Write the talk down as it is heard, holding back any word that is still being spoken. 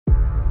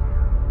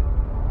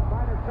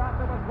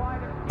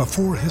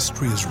Before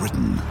history is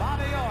written,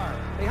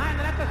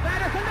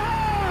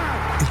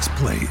 it's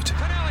played.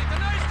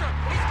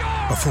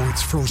 Before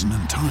it's frozen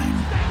in time,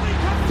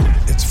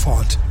 it's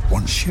fought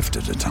one shift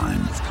at a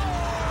time.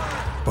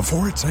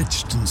 Before it's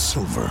etched in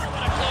silver,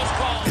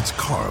 it's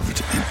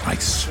carved in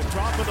ice.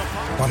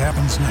 What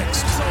happens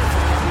next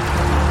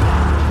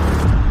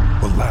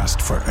will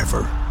last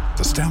forever.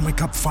 The Stanley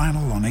Cup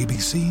Final on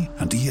ABC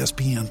and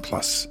ESPN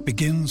Plus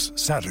begins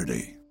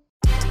Saturday.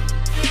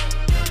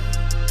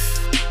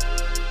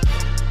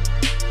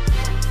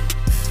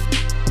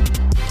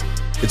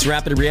 It's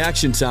rapid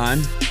reaction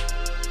time.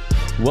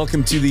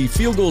 Welcome to the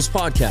Field Goals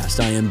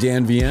Podcast. I am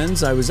Dan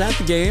Viennes. I was at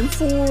the game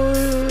for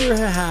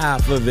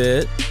half of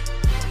it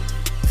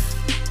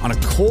on a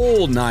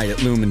cold night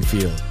at Lumen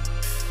Field.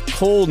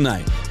 Cold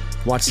night.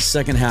 Watched the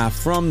second half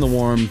from the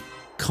warm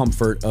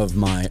comfort of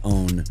my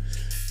own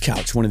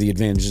couch. One of the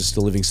advantages to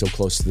living so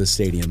close to the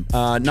stadium.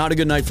 Not a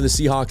good night for the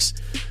Seahawks.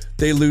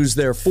 They lose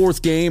their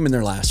fourth game in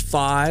their last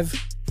five.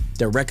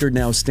 Their record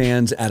now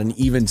stands at an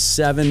even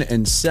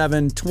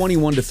 7-7,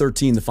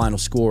 21-13 the final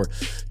score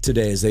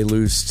today as they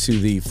lose to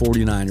the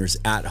 49ers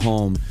at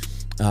home.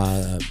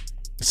 San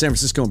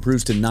Francisco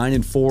improves to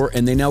 9-4,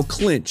 and they now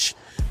clinch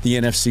the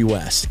NFC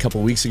West. A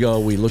couple weeks ago,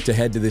 we looked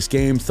ahead to this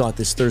game, thought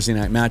this Thursday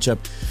night matchup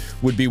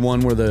would be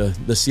one where the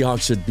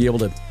Seahawks should be able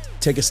to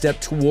take a step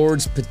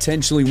towards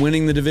potentially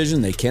winning the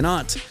division. They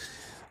cannot.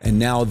 And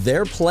now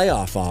their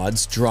playoff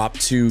odds drop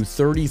to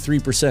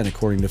 33%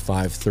 according to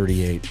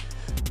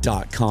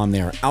 538.com.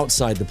 They are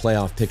outside the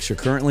playoff picture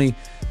currently.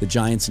 The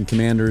Giants and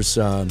Commanders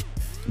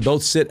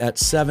both sit at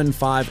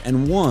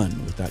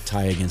 7-5-1 with that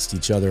tie against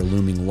each other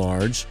looming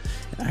large,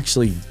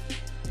 actually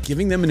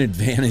giving them an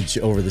advantage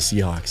over the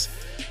Seahawks,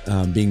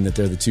 being that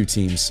they're the two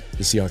teams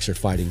the Seahawks are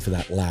fighting for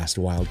that last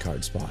wild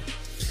card spot.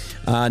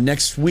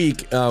 Next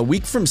week, a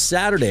week from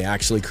Saturday,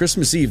 actually,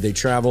 Christmas Eve, they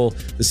travel,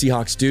 the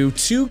Seahawks do,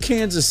 to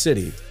Kansas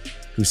City,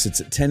 who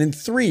sits at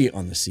 10-3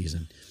 on the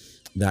season.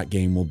 That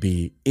game will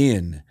be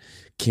in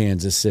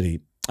Kansas City.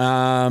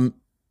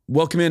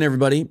 Welcome in,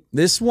 everybody.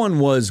 This one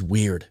was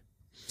weird.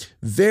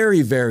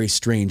 Very, very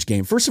strange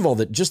game. First of all,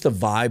 just the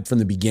vibe from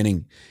the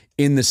beginning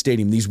in the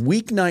stadium. These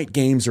weeknight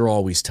games are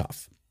always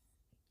tough.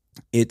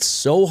 It's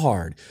so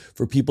hard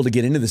for people to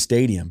get into the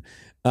stadium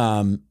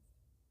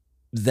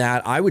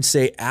that I would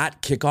say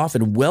at kickoff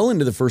and well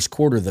into the first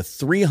quarter, the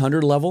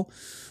 300 level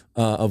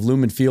of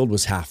Lumen Field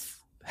was half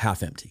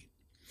empty.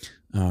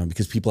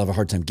 Because people have a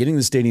hard time getting to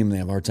the stadium, they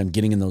have a hard time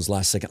getting in those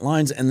last second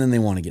lines, and then they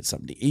want to get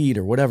something to eat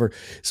or whatever.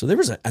 So there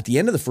was at the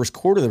end of the first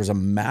quarter, there was a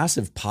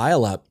massive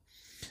pileup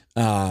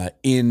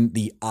in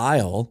the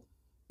aisle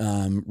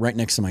right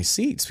next to my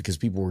seats because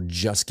people were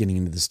just getting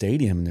into the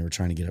stadium and they were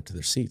trying to get up to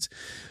their seats.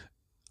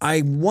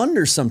 I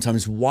wonder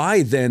sometimes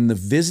why then the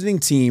visiting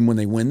team, when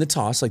they win the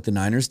toss like the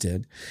Niners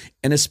did,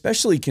 and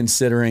especially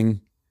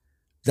considering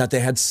that they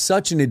had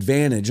such an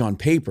advantage on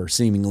paper,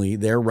 seemingly,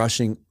 they're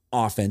rushing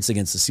offense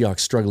against the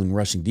Seahawks struggling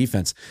rushing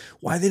defense,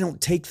 why they don't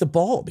take the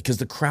ball, because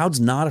the crowd's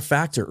not a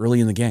factor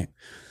early in the game.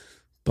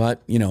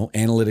 But,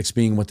 analytics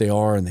being what they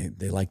are, and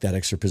they like that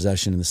extra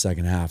possession in the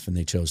second half, and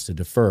they chose to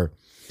defer.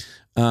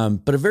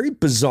 But a very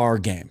bizarre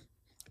game.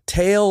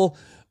 Tale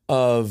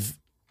of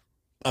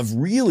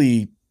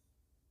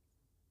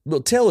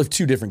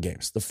two different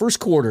games. The first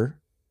quarter,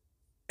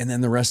 and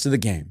then the rest of the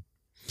game.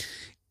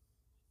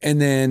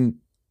 And then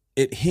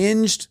it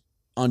hinged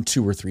on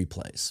two or three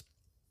plays.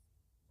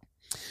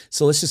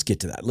 So let's just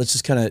get to that. Let's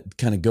just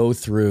kind of go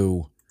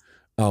through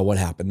what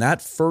happened.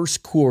 That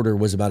first quarter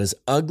was about as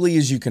ugly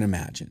as you can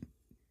imagine.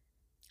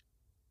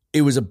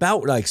 It was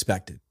about what I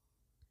expected.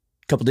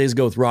 A couple days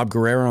ago with Rob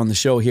Guerrero on the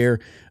show here,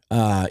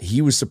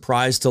 he was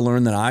surprised to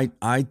learn that I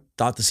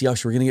thought the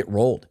Seahawks were going to get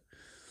rolled.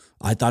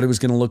 I thought it was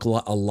going to look a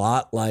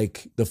lot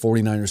like the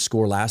 49ers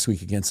score last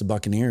week against the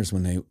Buccaneers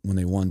when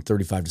they won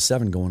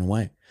 35-7 going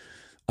away.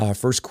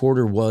 First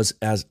quarter was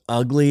as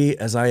ugly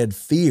as I had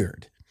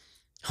feared.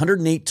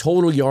 108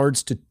 total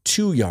yards to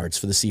 2 yards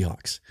for the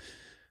Seahawks.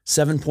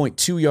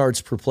 7.2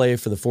 yards per play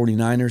for the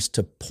 49ers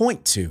to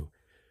 0.2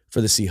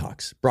 for the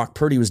Seahawks. Brock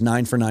Purdy was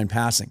 9 for 9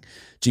 passing.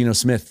 Geno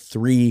Smith,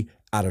 3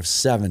 out of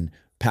 7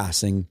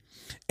 passing.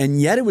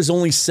 And yet it was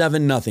only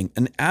 7-0.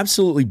 An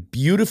absolutely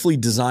beautifully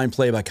designed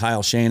play by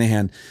Kyle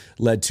Shanahan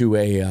led to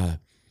a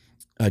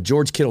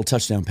George Kittle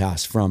touchdown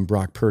pass from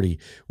Brock Purdy,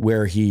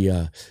 where he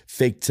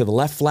faked to the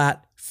left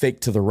flat,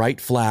 faked to the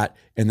right flat,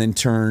 and then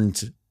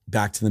turned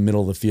back to the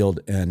middle of the field,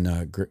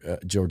 and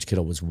George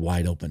Kittle was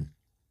wide open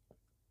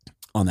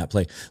on that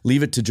play.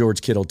 Leave it to George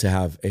Kittle to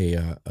have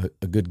a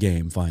good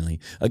game finally.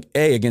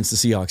 A, against the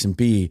Seahawks, and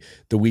B,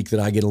 the week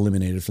that I get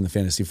eliminated from the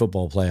fantasy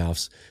football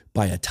playoffs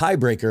by a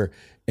tiebreaker,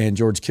 and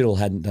George Kittle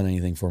hadn't done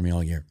anything for me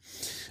all year.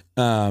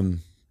 At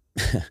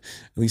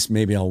least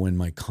maybe I'll win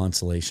my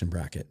consolation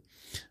bracket.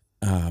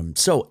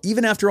 So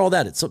even after all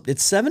that, it's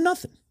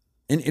 7-0.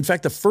 And in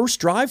fact, the first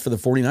drive for the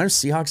 49ers,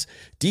 Seahawks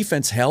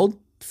defense held,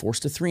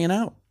 forced a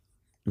 3-and-out.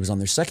 It was on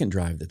their second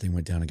drive that they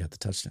went down and got the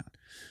touchdown.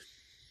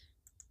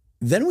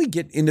 Then we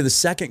get into the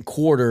second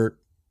quarter,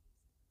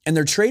 and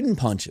they're trading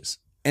punches.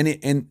 And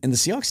the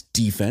Seahawks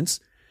defense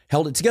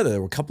held it together. There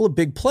were a couple of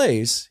big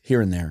plays here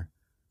and there,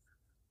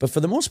 but for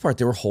the most part,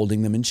 they were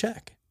holding them in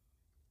check.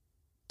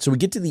 So we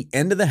get to the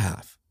end of the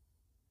half.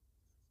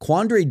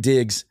 Quandre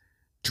Diggs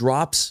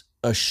drops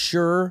a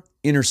sure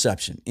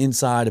interception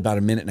inside about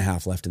a minute and a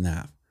half left in the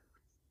half.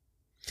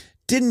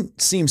 Didn't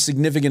seem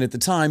significant at the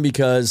time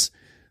because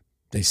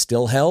they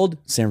still held.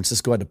 San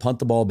Francisco had to punt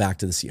the ball back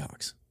to the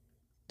Seahawks.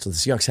 So the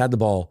Seahawks had the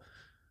ball.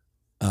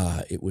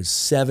 It was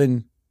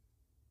 7-3.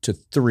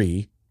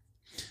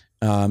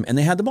 And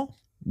they had the ball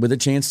with a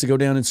chance to go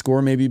down and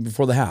score maybe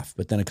before the half.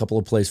 But then a couple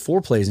of plays,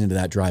 4 plays into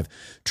that drive,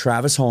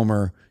 Travis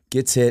Homer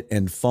gets hit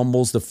and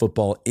fumbles the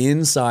football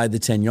inside the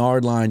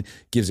 10-yard line,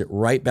 gives it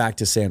right back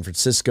to San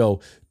Francisco.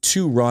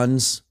 2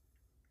 runs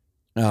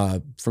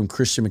from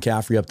Christian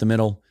McCaffrey up the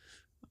middle,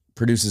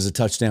 produces a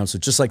touchdown. So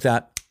just like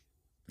that,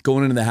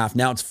 going into the half,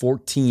 now it's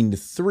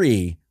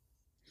 14-3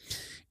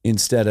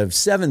 instead of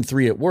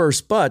 7-3 at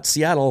worst. But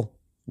Seattle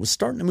was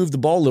starting to move the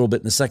ball a little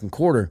bit in the second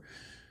quarter.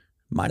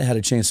 Might have had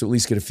a chance to at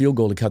least get a field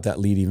goal to cut that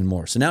lead even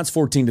more. So now it's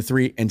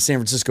 14-3, and San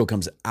Francisco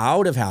comes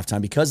out of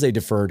halftime because they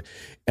deferred,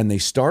 and they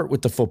start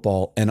with the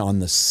football. And on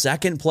the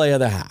second play of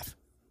the half,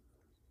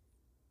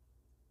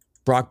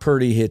 Brock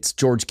Purdy hits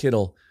George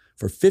Kittle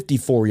for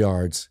 54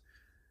 yards.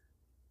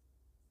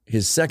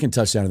 His second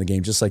touchdown of the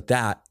game, just like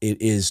that,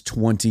 it is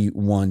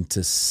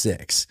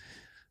 21-6.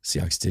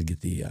 Seahawks did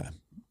get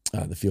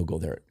the field goal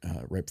there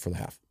right before the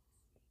half.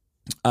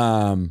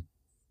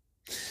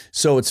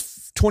 So it's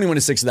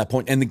 21-6 at that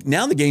point, and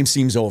now the game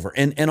seems over.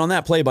 And on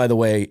that play, by the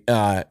way,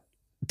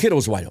 Kittle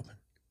was wide open.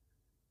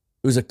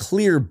 It was a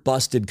clear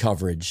busted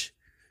coverage.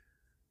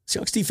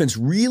 Seahawks defense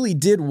really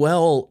did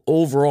well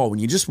overall. When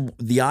you just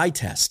the eye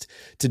test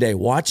today,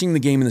 watching the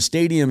game in the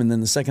stadium and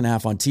then the second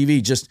half on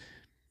TV, just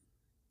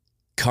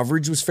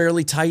coverage was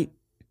fairly tight.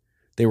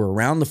 They were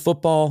around the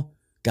football,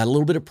 got a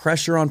little bit of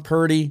pressure on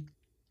Purdy,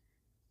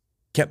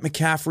 kept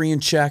McCaffrey in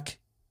check.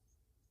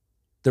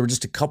 There were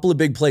just a couple of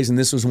big plays, and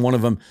this was one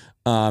of them.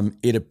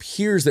 It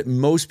appears that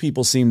most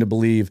people seem to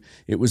believe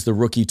it was the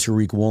rookie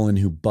Tariq Woolen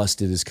who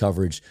busted his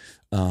coverage,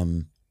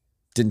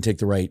 didn't take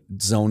the right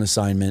zone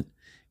assignment,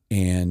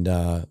 and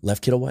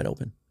left Kittle wide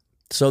open.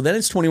 So then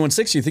it's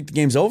 21-6. You think the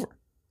game's over.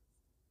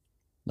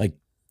 Like,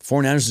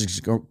 49ers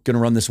is going to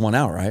run this one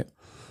out, right?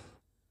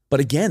 But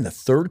again, the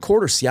third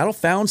quarter, Seattle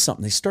found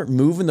something. They start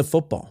moving the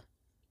football.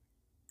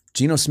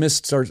 Geno Smith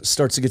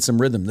starts to get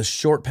some rhythm. The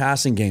short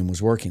passing game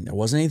was working. There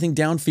wasn't anything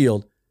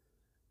downfield.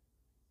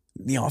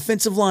 The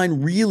offensive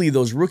line, really,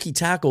 those rookie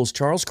tackles,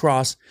 Charles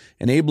Cross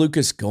and Abe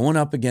Lucas going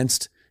up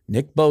against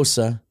Nick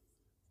Bosa,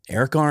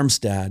 Eric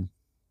Armstead,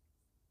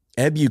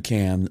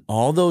 Ebukam,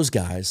 all those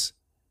guys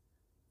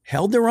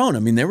held their own. I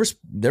mean, there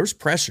was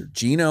pressure.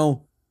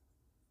 Geno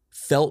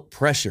felt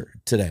pressure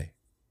today.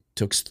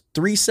 Took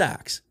 3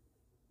 sacks.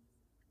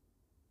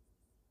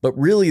 But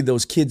really,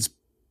 those kids,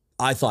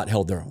 I thought,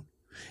 held their own.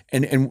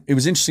 And it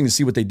was interesting to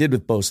see what they did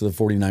with Bosa, the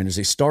 49ers.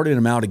 They started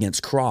him out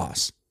against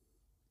Cross.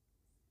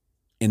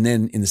 And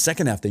then in the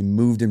second half, they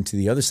moved him to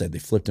the other side. They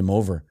flipped him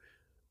over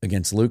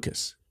against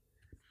Lucas.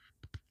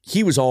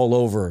 He was all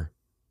over.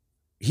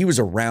 He was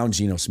around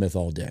Geno Smith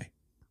all day.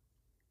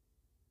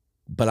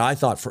 But I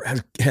thought for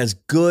as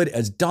good,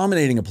 as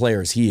dominating a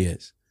player as he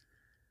is,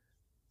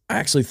 I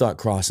actually thought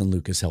Cross and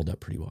Lucas held up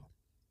pretty well.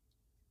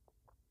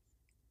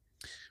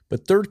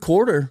 But third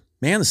quarter,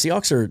 man, the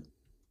Seahawks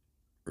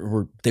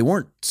they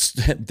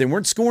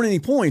weren't scoring any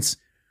points,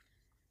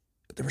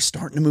 but they were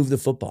starting to move the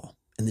football,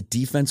 and the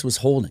defense was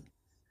holding.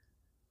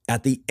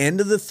 At the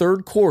end of the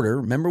third quarter,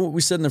 remember what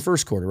we said in the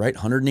first quarter, right?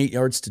 108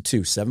 yards to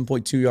 2,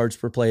 7.2 yards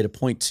per play to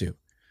 0.2.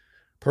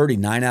 Purdy,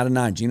 9 out of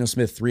 9. Geno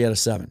Smith, 3 out of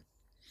 7.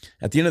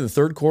 At the end of the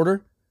third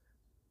quarter,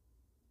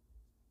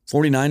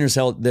 49ers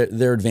held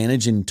their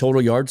advantage in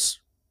total yards,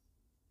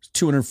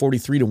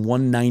 243 to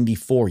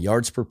 194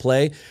 yards per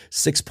play,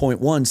 6.1.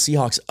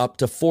 Seahawks up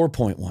to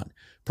 4.1.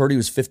 Purdy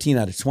was 15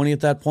 out of 20 at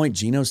that point.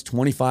 Geno's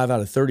 25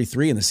 out of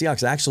 33. And the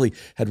Seahawks actually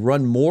had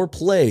run more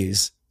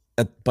plays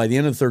by the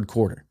end of the third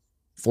quarter,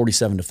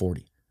 47 to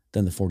 40,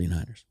 than the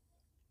 49ers.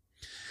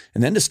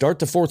 And then to start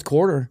the fourth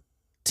quarter,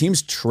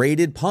 teams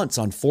traded punts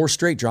on 4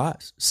 straight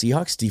drives.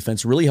 Seahawks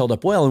defense really held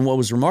up well. And what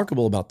was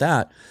remarkable about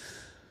that,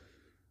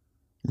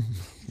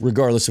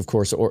 regardless, of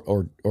course,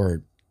 or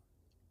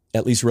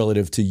at least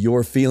relative to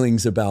your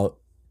feelings about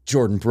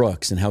Jordan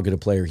Brooks and how good a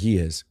player he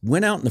is,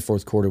 went out in the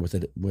fourth quarter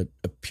with what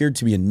appeared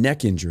to be a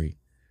neck injury.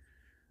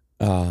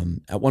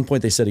 At one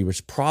point, they said he was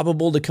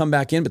probable to come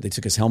back in, but they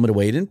took his helmet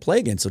away. He didn't play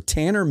again. So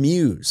Tanner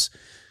Muse,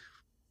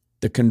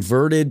 the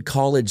converted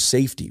college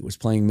safety, was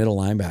playing middle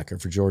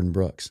linebacker for Jordan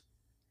Brooks.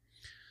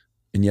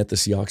 And yet the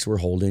Seahawks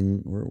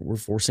were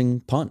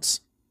forcing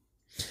punts.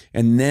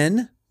 And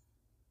then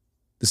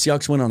the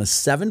Seahawks went on a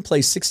 7-play,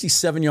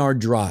 67-yard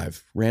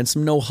drive, ran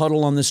some no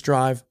huddle on this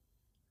drive,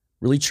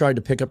 really tried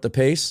to pick up the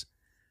pace.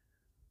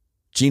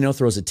 Geno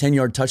throws a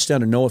 10-yard touchdown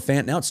to Noah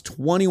Fant. Now it's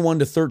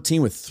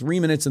 21-13 with 3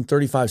 minutes and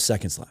 35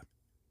 seconds left.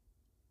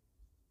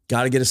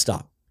 Got to get a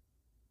stop.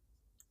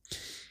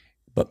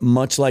 But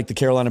much like the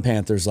Carolina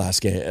Panthers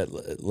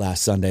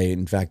last Sunday,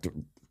 in fact,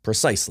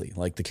 precisely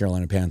like the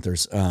Carolina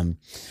Panthers.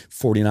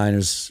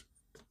 49ers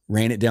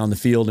ran it down the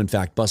field. In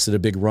fact, busted a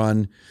big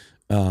run,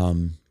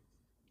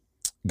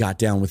 got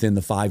down within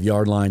the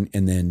 5-yard line,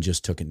 and then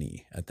just took a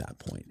knee at that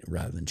point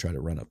rather than try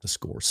to run up the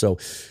score. So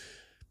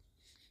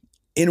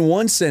in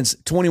one sense,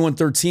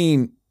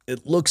 21-13,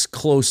 it looks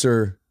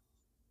closer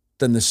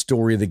than the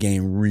story of the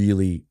game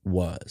really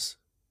was.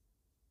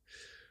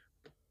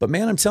 But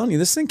man, I'm telling you,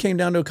 this thing came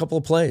down to a couple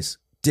of plays.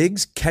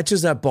 Diggs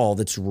catches that ball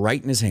that's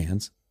right in his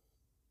hands.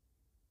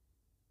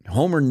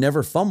 Homer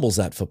never fumbles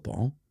that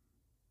football.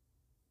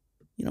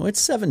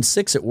 It's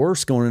 7-6 at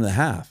worst going into the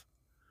half.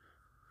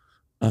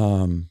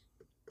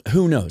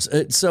 Who knows?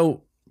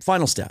 So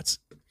final stats.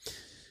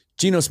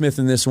 Geno Smith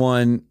in this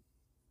one,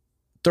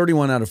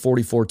 31 out of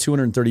 44,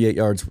 238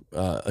 yards,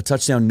 a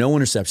touchdown, no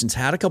interceptions,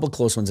 had a couple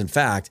close ones. In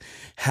fact,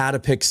 had a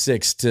pick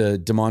six to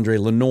Demondre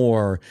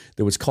Lenore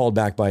that was called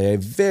back by a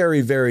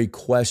very, very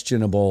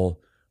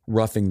questionable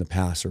roughing the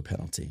passer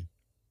penalty.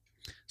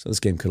 So this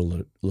game could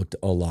have looked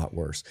a lot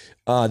worse.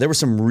 There were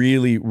some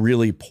really,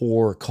 really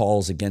poor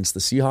calls against the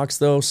Seahawks,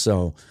 though,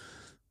 so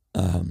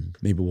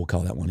maybe we'll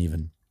call that one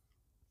even.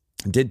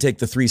 Did take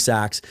the 3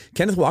 sacks.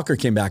 Kenneth Walker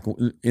came back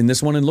in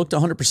this one and looked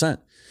 100%.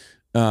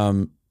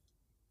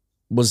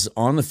 Was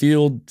on the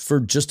field for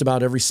just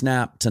about every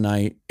snap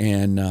tonight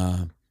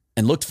and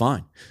looked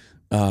fine.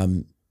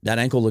 That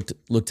ankle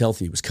looked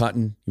healthy. He was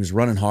cutting. He was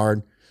running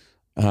hard.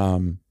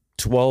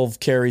 12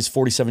 carries,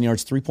 47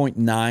 yards,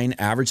 3.9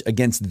 average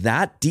against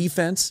that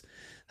defense.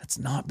 That's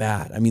not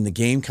bad. I mean, the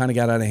game kind of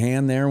got out of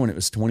hand there when it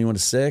was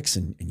 21-6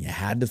 and you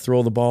had to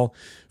throw the ball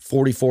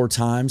 44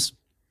 times.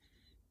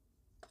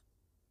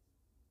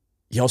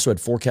 He also had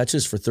 4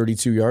 catches for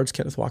 32 yards.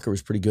 Kenneth Walker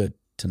was pretty good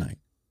tonight.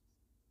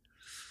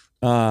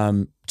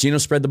 Geno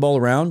spread the ball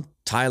around.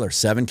 Tyler,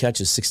 7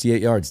 catches,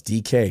 68 yards.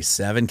 DK,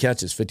 7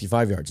 catches,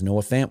 55 yards.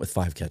 Noah Fant with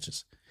 5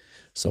 catches.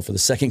 So for the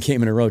second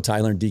game in a row,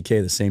 Tyler and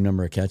DK, the same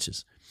number of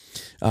catches.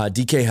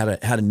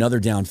 DK had another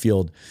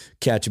downfield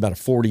catch, about a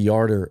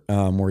 40-yarder,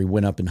 where he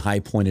went up and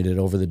high-pointed it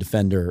over the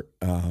defender.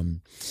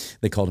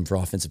 They called him for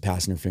offensive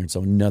pass interference.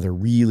 So another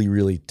really,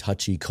 really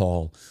touchy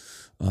call.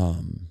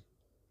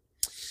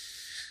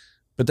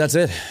 But that's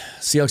it.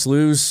 Seahawks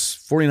lose.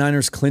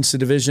 49ers clinch the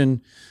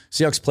division.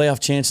 Seahawks playoff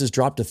chances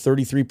dropped to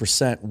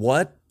 33%.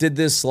 What did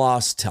this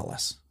loss tell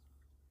us?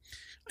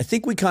 I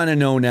think we kind of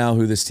know now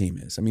who this team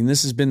is. I mean,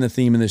 this has been the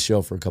theme of this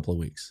show for a couple of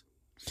weeks.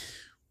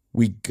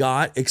 We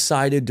got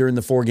excited during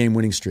the 4-game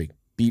winning streak.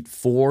 Beat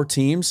 4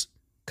 teams,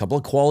 a couple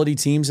of quality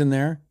teams in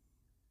there.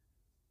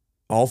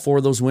 All 4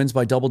 of those wins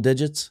by double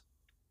digits.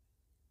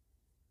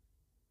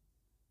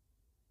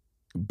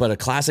 But a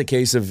classic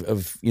case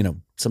of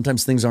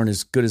sometimes things aren't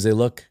as good as they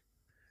look.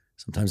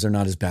 Sometimes they're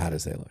not as bad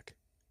as they look.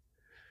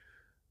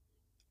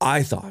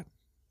 I thought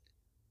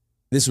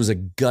this was a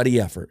gutty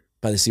effort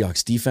by the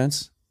Seahawks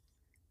defense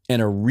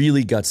and a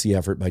really gutsy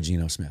effort by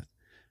Geno Smith.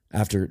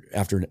 After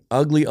an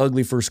ugly,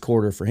 ugly first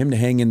quarter, for him to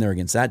hang in there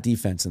against that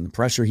defense and the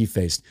pressure he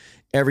faced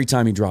every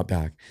time he dropped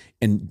back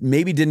and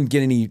maybe didn't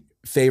get any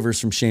favors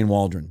from Shane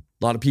Waldron.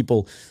 A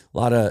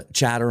lot of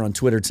chatter on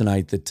Twitter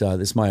tonight that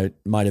this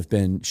might have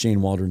been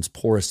Shane Waldron's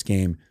poorest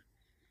game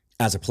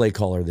as a play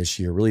caller this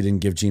year. Really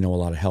didn't give Geno a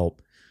lot of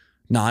help.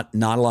 Not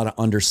a lot of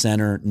under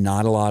center,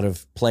 not a lot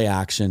of play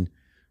action.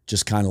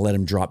 Just kind of let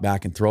him drop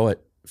back and throw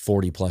it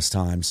 40 plus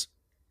times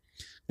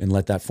and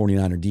let that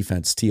 49er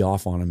defense tee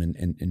off on him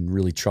and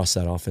really trust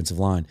that offensive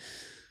line.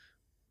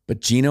 But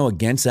Geno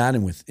against that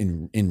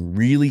and in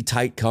really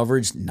tight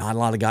coverage, not a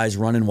lot of guys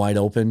running wide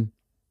open,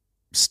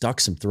 stuck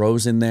some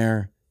throws in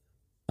there.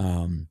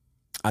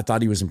 I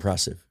thought he was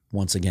impressive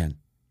once again.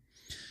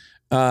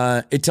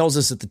 It tells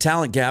us that the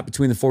talent gap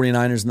between the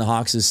 49ers and the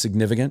Hawks is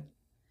significant.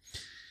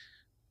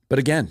 But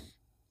again,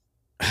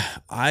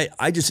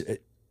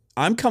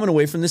 I'm coming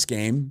away from this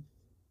game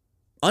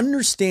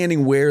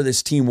understanding where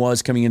this team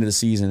was coming into the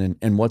season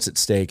and what's at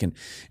stake and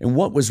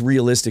what was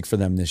realistic for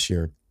them this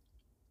year.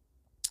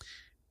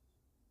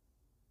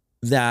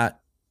 That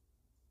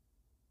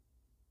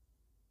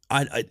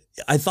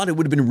I thought it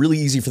would have been really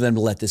easy for them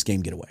to let this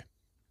game get away,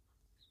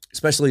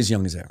 especially as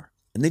young as they are.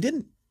 And they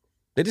didn't.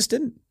 They just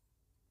didn't.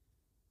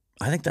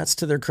 I think that's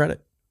to their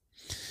credit.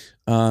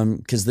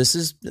 Because this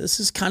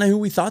is kind of who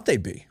we thought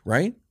they'd be,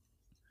 right?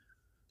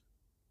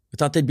 We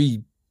thought they'd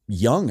be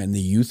young and the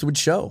youth would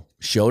show.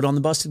 Showed on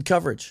the busted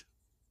coverage.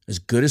 As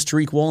good as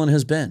Tariq Woolen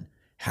has been,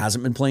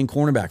 hasn't been playing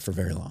cornerback for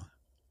very long.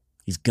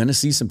 He's going to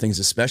see some things,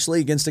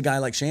 especially against a guy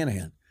like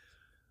Shanahan,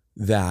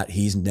 that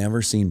he's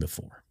never seen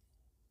before.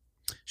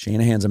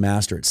 Shanahan's a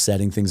master at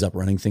setting things up,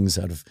 running things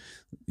out of,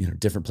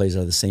 different plays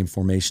out of the same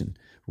formation,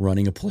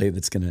 running a play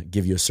that's going to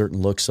give you a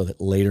certain look so that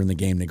later in the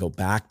game they go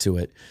back to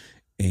it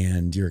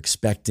and you're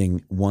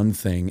expecting one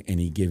thing and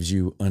he gives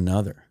you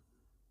another.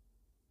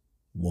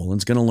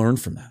 Woolen's going to learn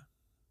from that.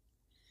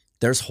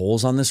 There's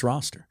holes on this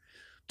roster.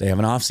 They have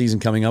an offseason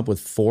coming up with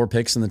 4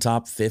 picks in the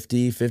top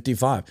 50,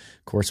 55.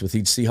 Of course, with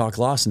each Seahawk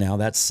loss now,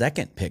 that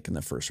second pick in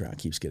the first round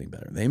keeps getting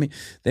better. They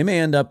may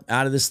end up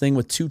out of this thing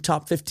with 2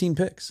 top 15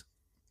 picks,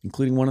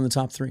 including one in the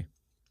top 3.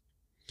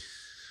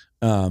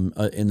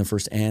 in the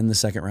first and the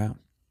second round.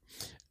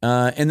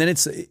 And then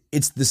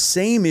it's the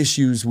same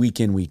issues week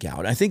in, week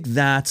out. I think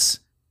that's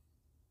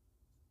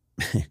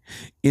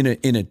in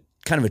a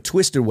kind of a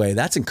twisted way,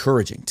 that's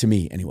encouraging to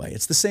me anyway.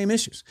 It's the same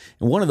issues.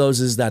 And one of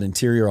those is that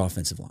interior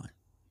offensive line.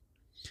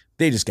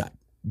 They just got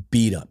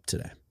beat up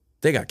today.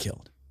 They got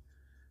killed.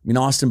 I mean,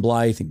 Austin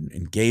Blythe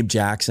and Gabe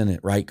Jackson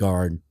at right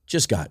guard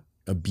just got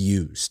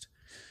abused.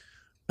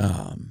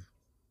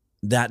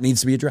 That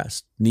needs to be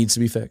addressed, needs to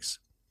be fixed.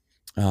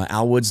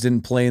 Al Woods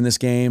didn't play in this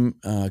game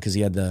because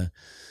he had the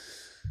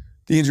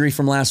injury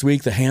from last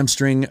week, the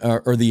hamstring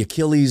or the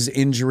Achilles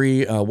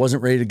injury,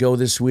 wasn't ready to go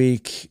this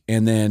week.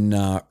 And then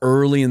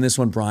early in this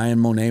one, Brian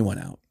Monet went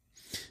out.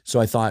 So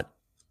I thought,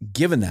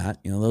 given that,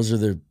 those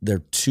are their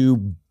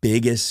two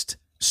biggest,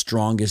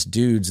 strongest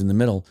dudes in the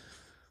middle,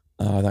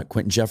 that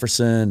Quentin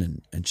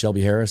Jefferson and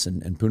Shelby Harris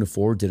and Poona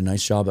Ford did a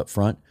nice job up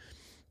front,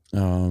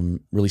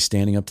 really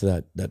standing up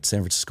to that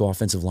San Francisco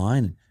offensive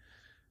line.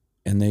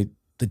 And the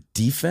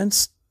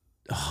defense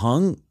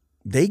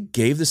they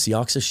gave the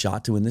Seahawks a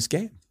shot to win this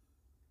game.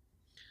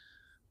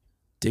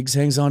 Diggs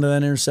hangs on to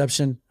that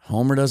interception.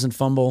 Homer doesn't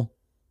fumble.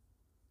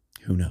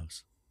 Who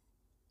knows?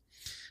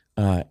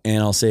 And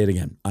I'll say it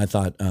again. I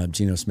thought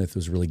Geno Smith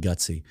was really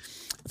gutsy.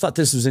 I thought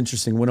this was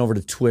interesting. Went over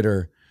to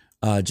Twitter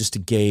just to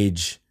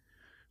gauge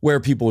where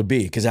people would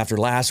be. Because after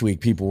last week,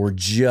 people were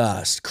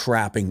just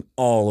crapping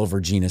all over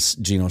Geno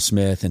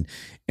Smith.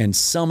 And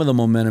some of the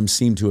momentum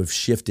seemed to have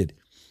shifted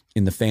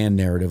in the fan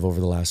narrative over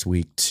the last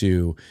week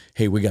to,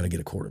 hey, we got to get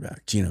a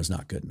quarterback. Geno's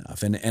not good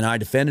enough. And I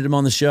defended him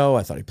on the show.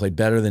 I thought he played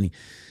better than he...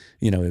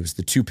 it was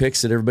the two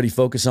picks that everybody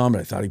focused on,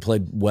 but I thought he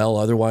played well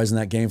otherwise in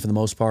that game for the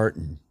most part.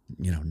 And,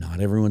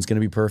 not everyone's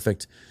going to be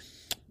perfect.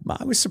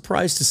 I was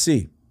surprised to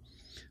see.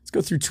 Let's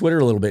go through Twitter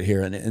a little bit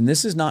here. And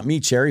this is not me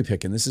cherry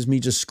picking. This is me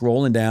just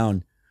scrolling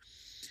down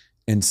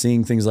and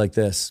seeing things like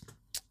this.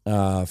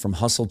 From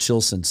Hustle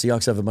Chilson.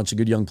 Seahawks have a bunch of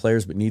good young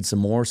players, but need some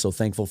more. So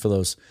thankful for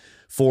those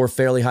 4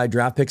 fairly high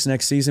draft picks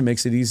next season.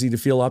 Makes it easy to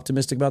feel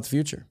optimistic about the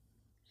future.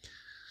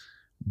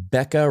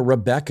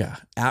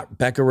 Rebecca.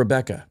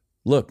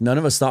 Look, none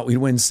of us thought we'd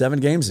win 7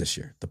 games this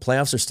year. The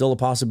playoffs are still a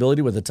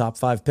possibility with a top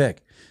 5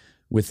 pick.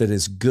 With it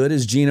as good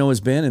as Geno has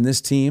been and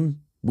this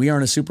team, we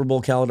aren't a Super Bowl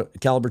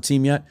caliber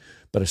team yet,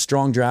 but a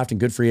strong draft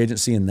and good free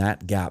agency, and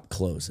that gap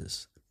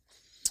closes.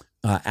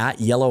 At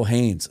Yellow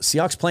Haynes,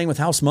 Seahawks playing with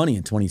house money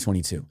in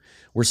 2022.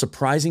 We're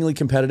surprisingly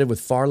competitive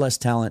with far less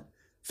talent.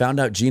 Found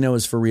out Geno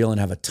is for real and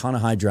have a ton of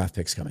high draft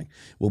picks coming.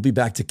 We'll be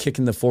back to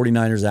kicking the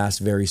 49ers' ass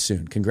very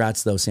soon.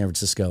 Congrats, though, San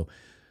Francisco,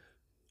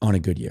 on a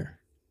good year.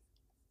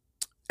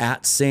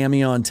 At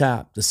Sammy on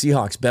tap, the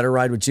Seahawks better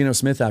ride with Geno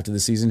Smith after the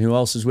season. Who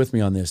else is with me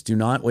on this? Do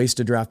not waste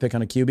a draft pick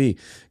on a QB.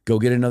 Go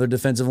get another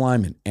defensive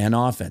lineman and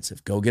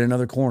offensive. Go get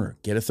another corner.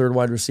 Get a third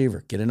wide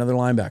receiver. Get another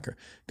linebacker.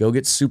 Go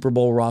get Super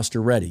Bowl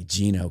roster ready.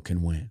 Geno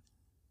can win.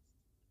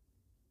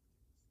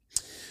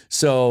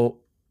 So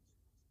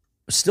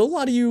still a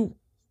lot of you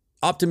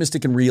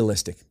optimistic and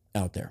realistic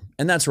out there.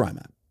 And that's where I'm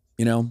at.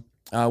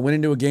 Went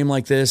into a game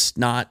like this,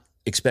 not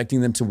expecting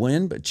them to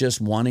win, but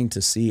just wanting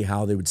to see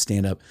how they would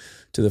stand up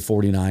to the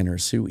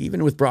 49ers, who,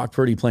 even with Brock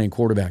Purdy playing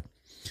quarterback,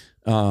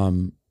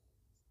 man,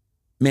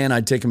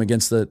 I'd take him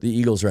against the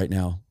Eagles right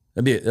now.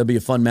 That'd be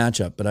a fun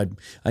matchup, but I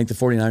think the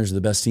 49ers are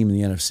the best team in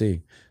the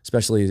NFC,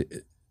 especially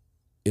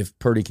if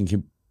Purdy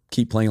can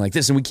keep playing like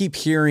this. And we keep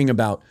hearing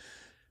about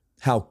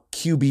how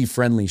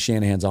QB-friendly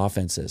Shanahan's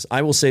offense is.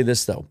 I will say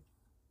this, though.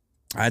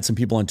 I had some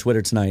people on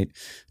Twitter tonight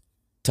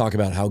talk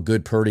about how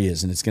good Purdy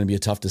is, and it's going to be a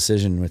tough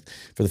decision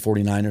for the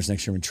 49ers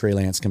next year when Trey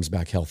Lance comes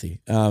back healthy.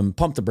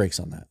 Pump the brakes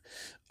on that.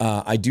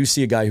 I do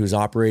see a guy who's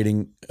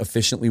operating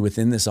efficiently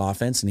within this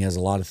offense, and he has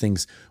a lot of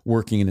things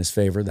working in his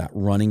favor. That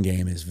running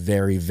game is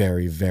very,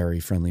 very, very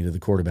friendly to the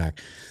quarterback.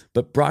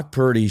 But Brock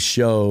Purdy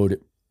showed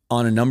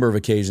on a number of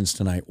occasions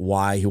tonight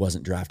why he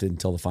wasn't drafted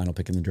until the final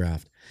pick in the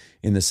draft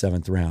in the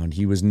 7th round.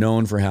 He was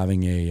known for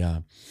having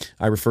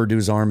I referred to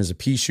his arm as a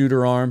pea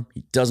shooter arm.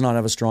 He does not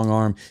have a strong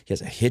arm. He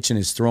has a hitch in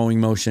his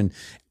throwing motion.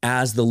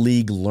 As the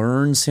league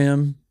learns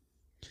him,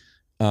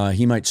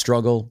 he might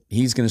struggle.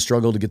 He's going to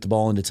struggle to get the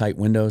ball into tight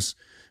windows.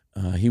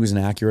 He was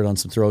inaccurate on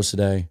some throws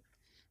today.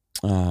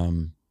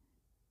 And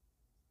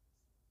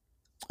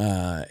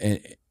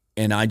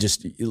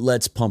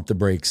let's pump the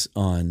brakes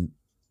on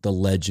the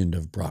legend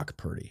of Brock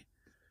Purdy.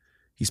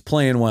 He's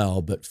playing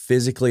well, but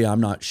physically, I'm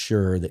not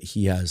sure that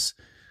he has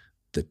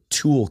the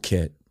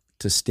toolkit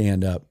to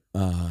stand up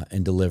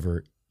and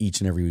deliver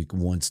each and every week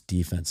once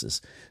defenses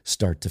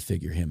start to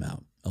figure him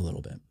out a little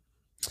bit.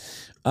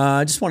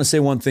 I just want to say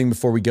one thing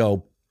before we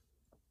go.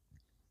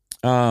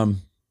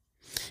 And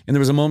there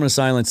was a moment of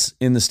silence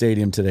in the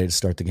stadium today to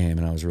start the game,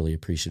 and I was really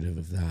appreciative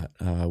of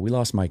that. We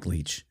lost Mike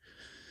Leach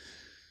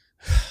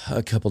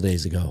a couple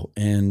days ago,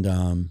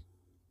 and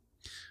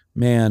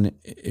man,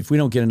 if we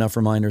don't get enough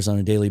reminders on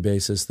a daily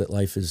basis that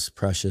life is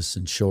precious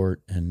and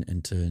short,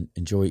 and to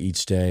enjoy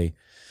each day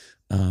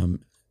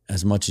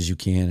as much as you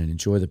can and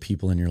enjoy the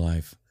people in your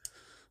life.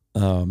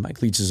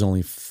 Mike Leach is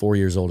only 4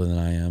 years older than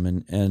I am.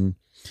 And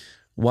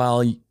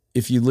while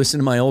if you listen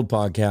to my old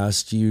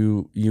podcast,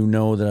 you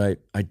know that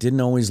I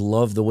didn't always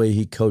love the way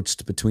he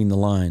coached between the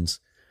lines.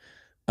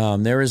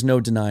 There is no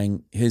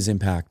denying his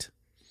impact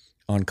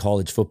on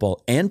college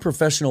football and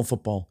professional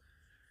football.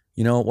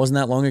 You know, it wasn't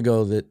that long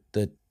ago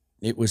that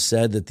it was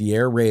said that the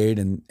air raid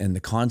and the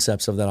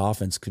concepts of that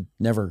offense could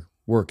never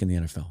work in the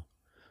NFL.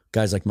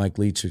 Guys like Mike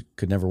Leach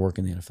could never work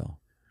in the NFL.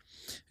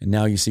 And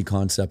now you see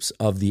concepts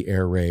of the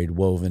air raid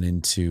woven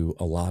into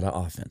a lot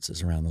of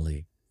offenses around the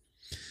league.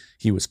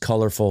 He was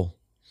colorful.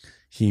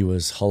 He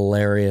was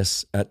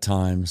hilarious at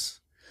times.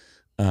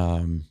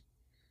 I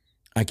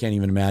can't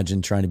even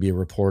imagine trying to be a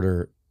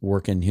reporter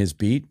working his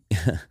beat,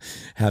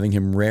 having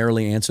him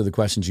rarely answer the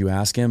questions you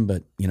ask him.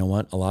 But you know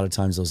what? A lot of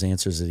times those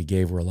answers that he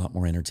gave were a lot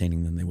more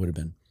entertaining than they would have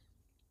been.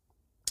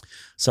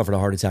 Suffered a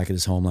heart attack at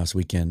his home last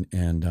weekend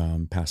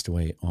and passed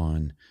away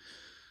on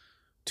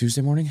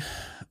Tuesday morning.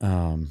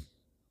 It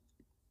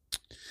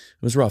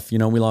was rough. You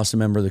know, we lost a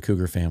member of the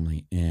Cougar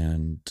family,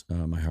 and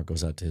my heart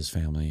goes out to his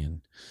family. And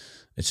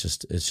it's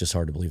just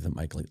hard to believe that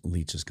Mike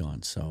Leach is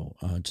gone. So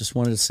just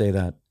wanted to say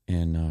that,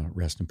 and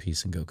rest in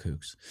peace and go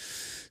Cougs.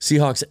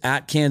 Seahawks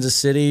at Kansas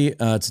City.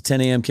 It's a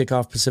 10 a.m.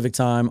 kickoff Pacific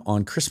time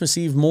on Christmas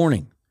Eve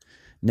morning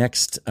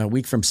next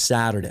week from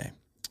Saturday.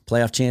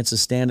 Playoff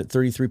chances stand at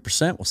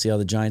 33%. We'll see how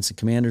the Giants and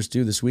Commanders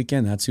do this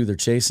weekend. That's who they're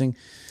chasing.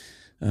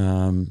 It's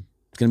going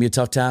to be a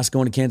tough task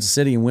going to Kansas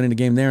City and winning a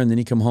game there, and then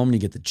you come home and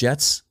you get the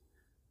Jets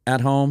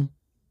at home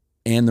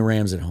and the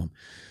Rams at home.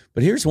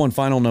 But here's one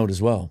final note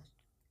as well.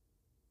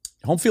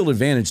 Home field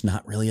advantage,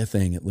 not really a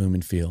thing at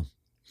Lumen Field.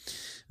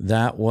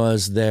 That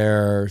was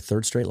their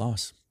third straight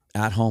loss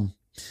at home,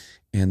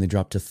 and they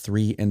dropped to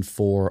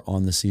 3-4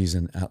 on the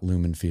season at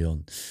Lumen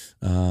Field.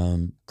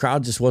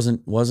 Crowd just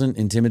wasn't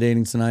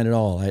intimidating tonight at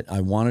all.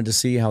 I wanted to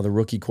see how the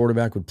rookie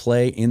quarterback would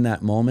play in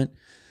that moment,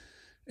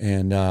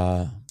 and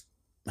I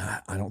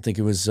don't think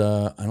it was.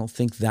 I don't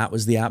think that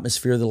was the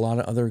atmosphere that a lot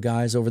of other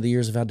guys over the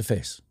years have had to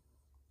face.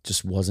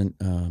 Just wasn't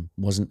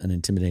an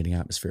intimidating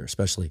atmosphere,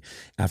 especially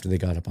after they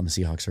got up on the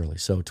Seahawks early.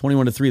 So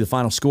 21-3, the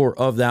final score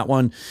of that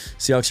one.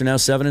 Seahawks are now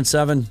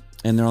 7-7,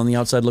 and they're on the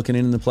outside looking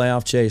in the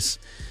playoff chase.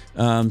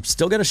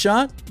 Still got a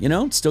shot, you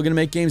know. Still going to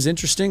make games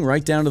interesting,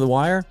 right down to the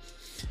wire,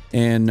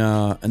 and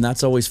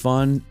that's always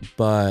fun.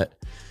 But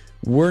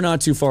we're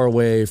not too far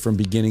away from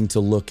beginning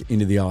to look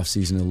into the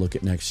offseason and look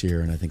at next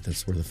year, and I think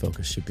that's where the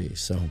focus should be.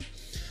 So.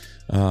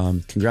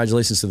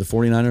 Congratulations to the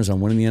 49ers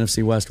on winning the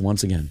NFC West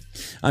once again.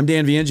 I'm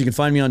Dan Vienge. You can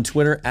find me on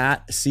Twitter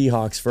at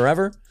Seahawks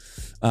Forever.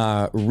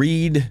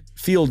 Read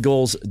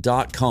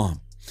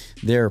fieldgoals.com.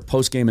 Their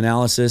post-game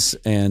analysis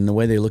and the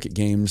way they look at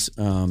games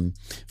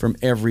from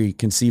every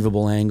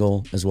conceivable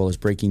angle, as well as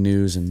breaking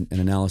news and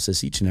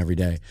analysis each and every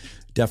day.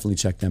 Definitely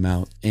check them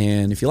out.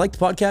 And if you like the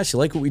podcast, you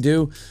like what we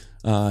do,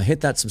 hit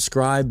that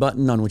subscribe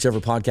button on whichever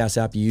podcast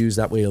app you use.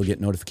 That way you'll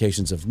get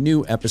notifications of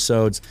new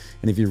episodes.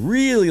 And if you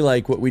really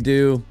like what we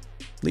do,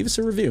 leave us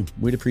a review.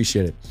 We'd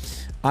appreciate it.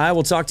 I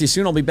will talk to you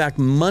soon. I'll be back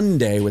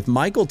Monday with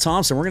Michael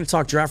Thompson. We're going to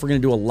talk draft. We're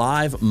going to do a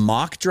live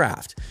mock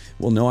draft.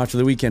 We'll know after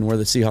the weekend where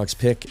the Seahawks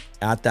pick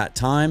at that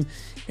time.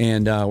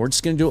 And we're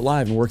just going to do it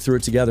live and work through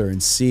it together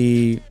and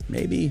see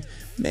maybe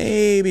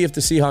if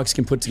the Seahawks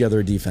can put together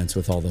a defense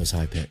with all those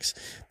high picks.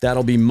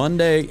 That'll be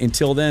Monday.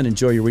 Until then,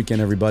 enjoy your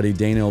weekend, everybody.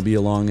 Dana will be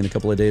along in a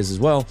couple of days as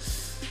well.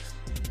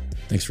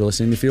 Thanks for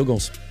listening to Field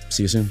Goals.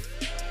 See you soon.